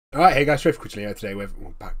Alright, hey guys, Swift quickly here today. We're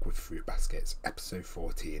back with Fruit Baskets, episode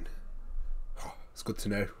 14. Oh, it's good to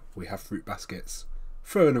know we have Fruit Baskets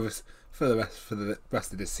for the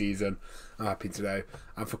rest of this season. I'm happy to know.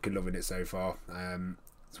 I'm fucking loving it so far.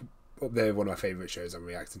 It's up there, one of my favourite shows I'm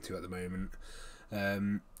reacting to at the moment.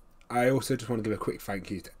 I also just want to give a quick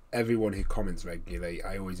thank you to everyone who comments regularly.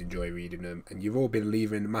 I always enjoy reading them, and you've all been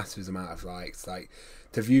leaving massive amount of likes. Like,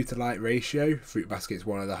 to view to like ratio, Fruit Basket's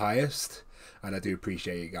one of the highest, and I do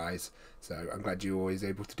appreciate it, guys. So I'm glad you're always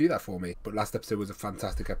able to do that for me. But last episode was a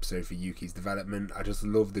fantastic episode for Yuki's development. I just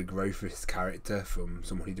love the growth of his character, from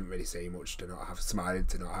someone who didn't really say much to not have smiling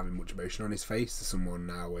to not having much emotion on his face, to someone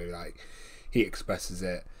now where like he expresses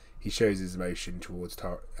it, he shows his emotion towards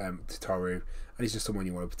to Toru, and he's just someone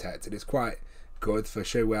you want to protect. And it's quite good for a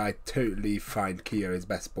show where I totally find Kyo his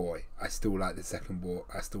best boy. I still like the second boy.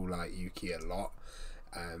 I still like Yuki a lot,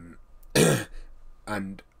 and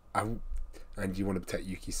you want to protect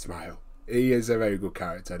Yuki's smile. He is a very good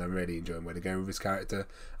character, and I'm really enjoying where they're going with his character.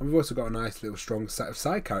 And we've also got a nice little strong set of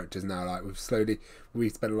side characters now. Like, we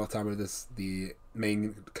spent a lot of time with the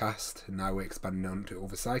main cast, and now we're expanding on to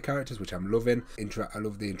other side characters, which I'm loving. I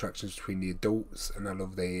love the interactions between the adults, and I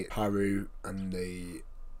love the Haru and the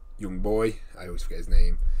young boy. I always forget his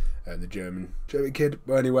name. The German kid.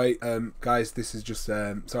 But anyway, guys, this is just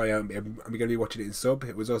sorry, I'm going to be watching it in sub.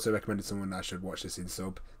 It was also recommended to someone that I should watch this in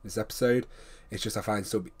sub, this episode. It's just I find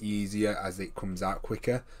sub easier as it comes out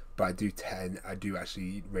quicker, but I do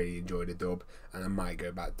actually really enjoy the dub, and I might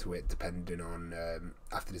go back to it depending on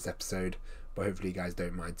after this episode. But hopefully you guys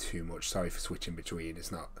don't mind too much. Sorry for switching between.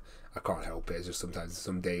 It's not, I can't help it. It's just sometimes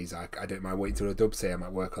some days I don't mind waiting till the dub. Say I'm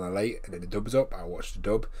at work on a late and then the dub's up, I'll watch the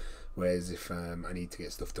dub. Whereas if I need to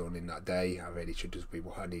get stuff done in that day, I really should just be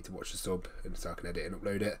what I need to watch the sub, and so I can edit and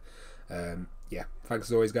upload it. Yeah, thanks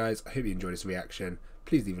as always, guys. I hope you enjoyed this reaction.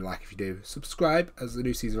 Please leave a like if you do. Subscribe as the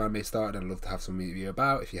new season of anime started, and I'd love to have something to review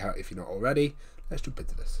about if you're not already. Let's jump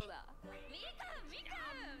into this.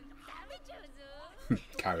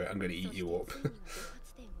 Carrot, I'm going to eat you up.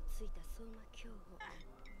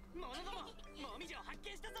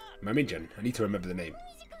 Momiji, I need to remember the name.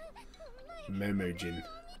 Momiji.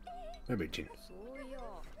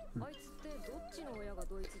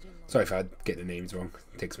 Sorry if I get the names wrong.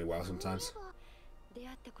 It takes me a while sometimes.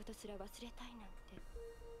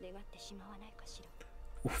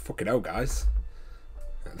 Oh, fucking hell, guys.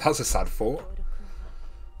 That's a sad thought.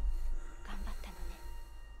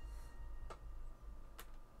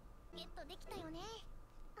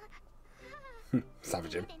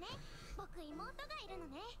 Savage him.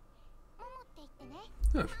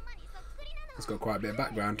 Oh. It's got quite a bit of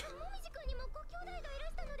background.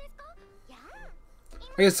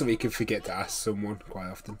 I guess something you can forget to ask someone quite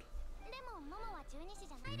often.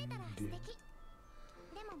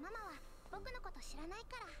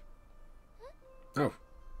 Oh,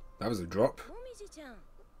 that was a drop.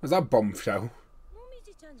 Was that bombshell?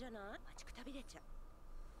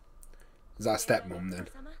 Is that a stepmom then?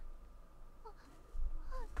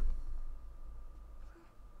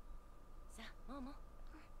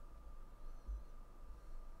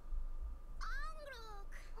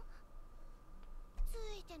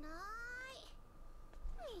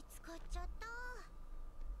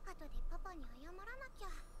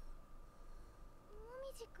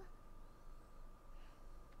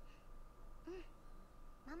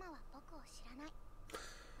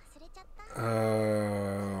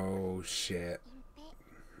 Oh shit.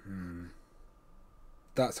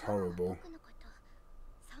 That's horrible.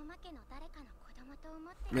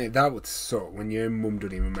 Mate, that would suck when your mum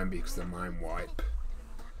doesn't even remember you because of the mind wipe.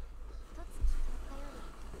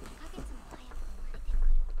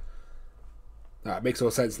 That makes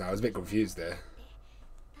all sense now. I was a bit confused there.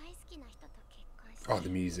 Oh, the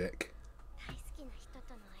music.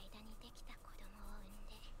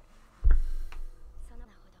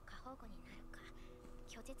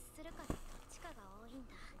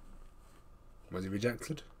 Was he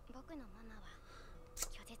rejected?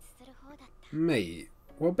 Mate,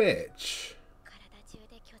 what bitch?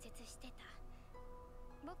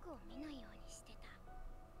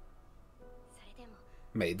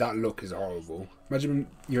 Mate, that look is horrible. Imagine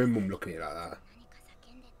your own mum looking at you like that.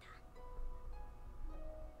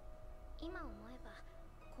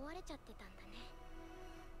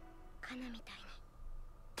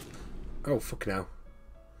 Oh, fucking hell.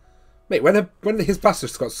 Mate, when his past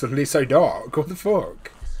just got suddenly so dark, what the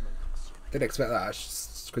fuck? Didn't expect that,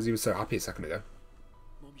 just because he was so happy a second ago.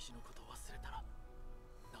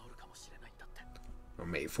 Oh,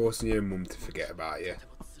 mate, forcing your mum to forget about you.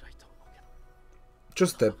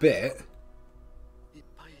 Just a bit.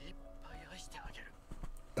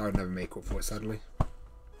 That would never make up for it, sadly.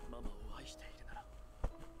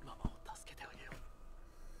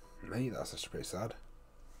 mate, that's actually pretty sad.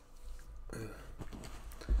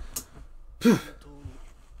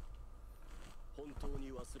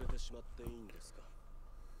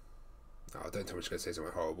 Oh, don't tell me she's going to say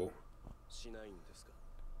something horrible.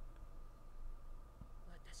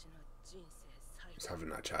 Just having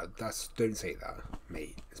that chat. Don't say that,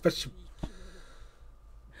 mate. Especially.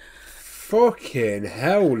 Fucking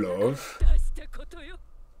hell, love.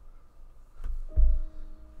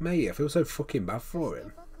 Mate, I feel so fucking bad for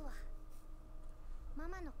him.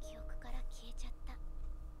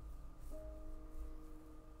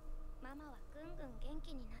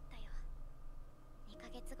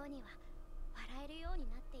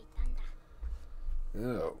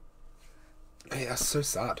 Oh. Hey, that's so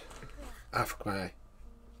sad. Ah, fuck my eye.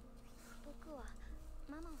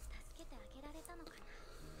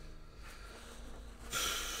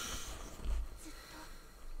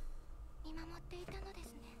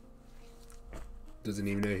 Doesn't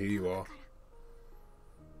even know who you are.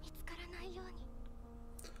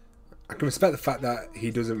 I can respect the fact that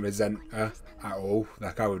he doesn't resent her at all.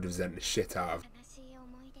 Like I would resent the shit out of.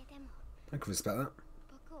 I can respect that.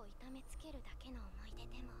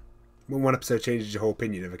 When one episode changes your whole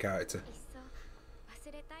opinion of a character.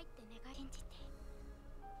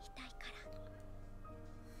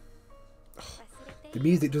 Oh, the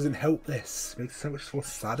music doesn't help this. It makes it so much more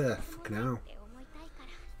sadder. Fucking hell.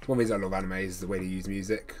 One reason I love anime is the way they use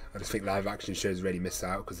music. I just think live action shows really miss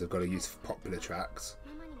out because they've got to use popular tracks.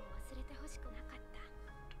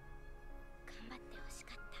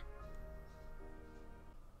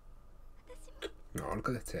 Oh, look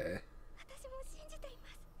at the tear.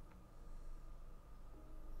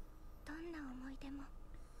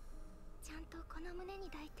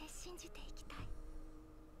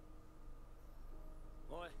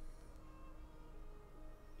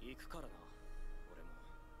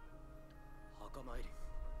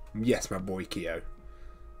 Yes, my boy Kyo.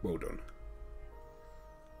 Well done.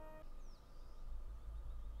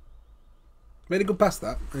 Really good past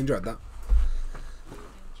that. I enjoyed that.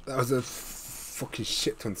 That was a fucking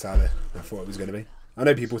shit ton sadder than I thought it was going to be. I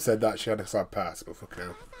know people said that she had a sad pass, but fucking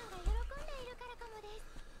hell.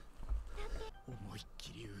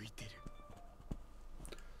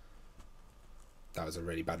 That was a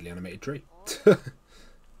really badly animated tree.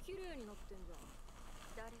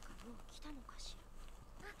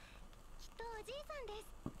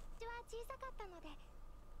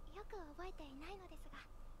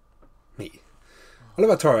 Me. I love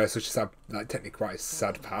how Tora is such a sad, like technically quite a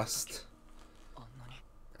sad past.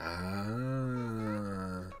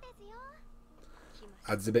 Ah.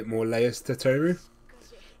 Adds a bit more layers to Toru.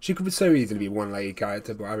 She could so easily be one layered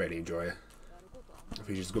character, but I really enjoy her. I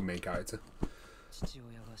think she's a good main character.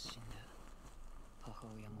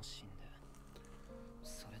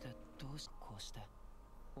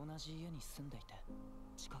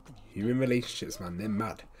 Human relationships, man, they're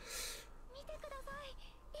mad.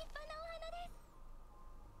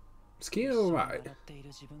 Is Kyo alright?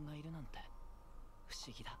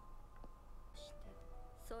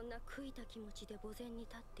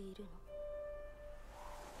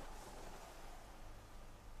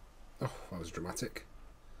 Oh, that was dramatic.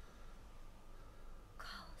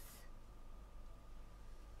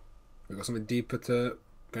 We got something deeper to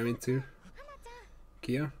go into,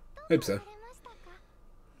 Kyo? Hope so.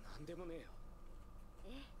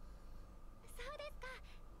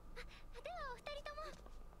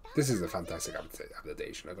 This is a fantastic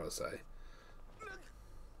adaptation, I gotta say.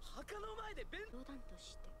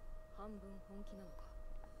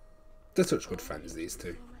 They're such good friends, these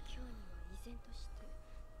two.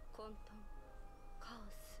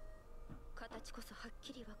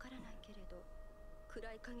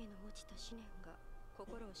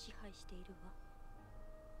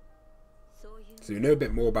 So you know a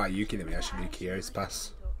bit more about Yuki than we actually do Kyo's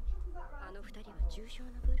past.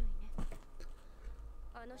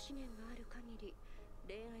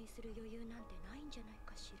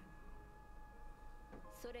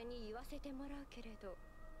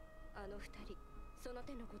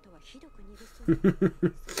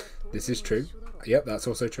 This is true. Yep, that's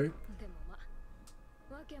also true.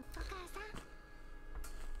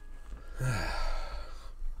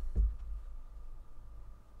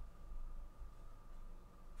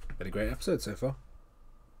 Been a great episode so far.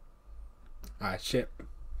 Alright, ship.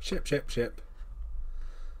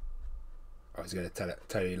 Oh, he's going to tell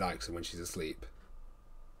her he likes her when she's asleep.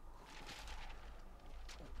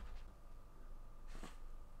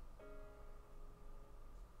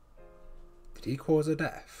 Did he cause her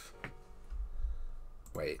death?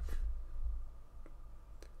 Wait.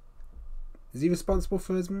 Is he responsible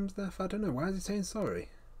for his mum's death? I don't know. Why is he saying sorry?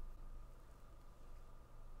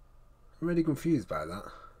 I'm really confused by that.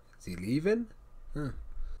 Is he leaving? Huh.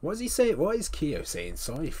 What is he saying? What is Kyo saying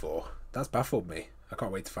sorry for? That's baffled me. I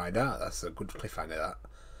can't wait to find out. That's a good cliffhanger,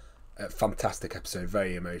 that. Fantastic episode,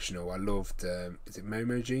 very emotional. I loved, is it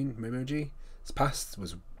Momiji? His past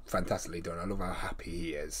was fantastically done. I love how happy he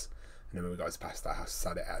is. And then when we got his past, how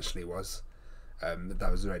sad it actually was.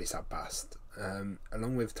 That was a really sad past.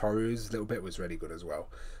 Along with Toru's little bit was really good as well.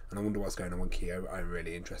 And I wonder what's going on with Kyo. I'm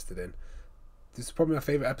really interested in. This is probably my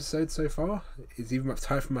favourite episode so far. It's even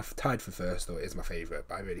tied for first, or it is my favourite.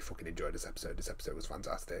 But I really fucking enjoyed this episode. This episode was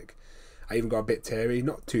fantastic. I even got a bit teary,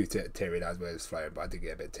 not too teary as well as flowing, but I did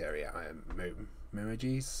get a bit teary at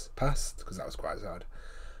Momoji's past, because that was quite sad.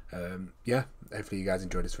 Yeah, hopefully you guys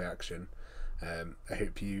enjoyed this reaction. I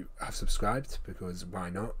hope you have subscribed, because why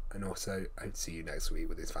not? And also, I hope to see you next week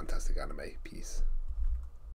with this fantastic anime. Peace.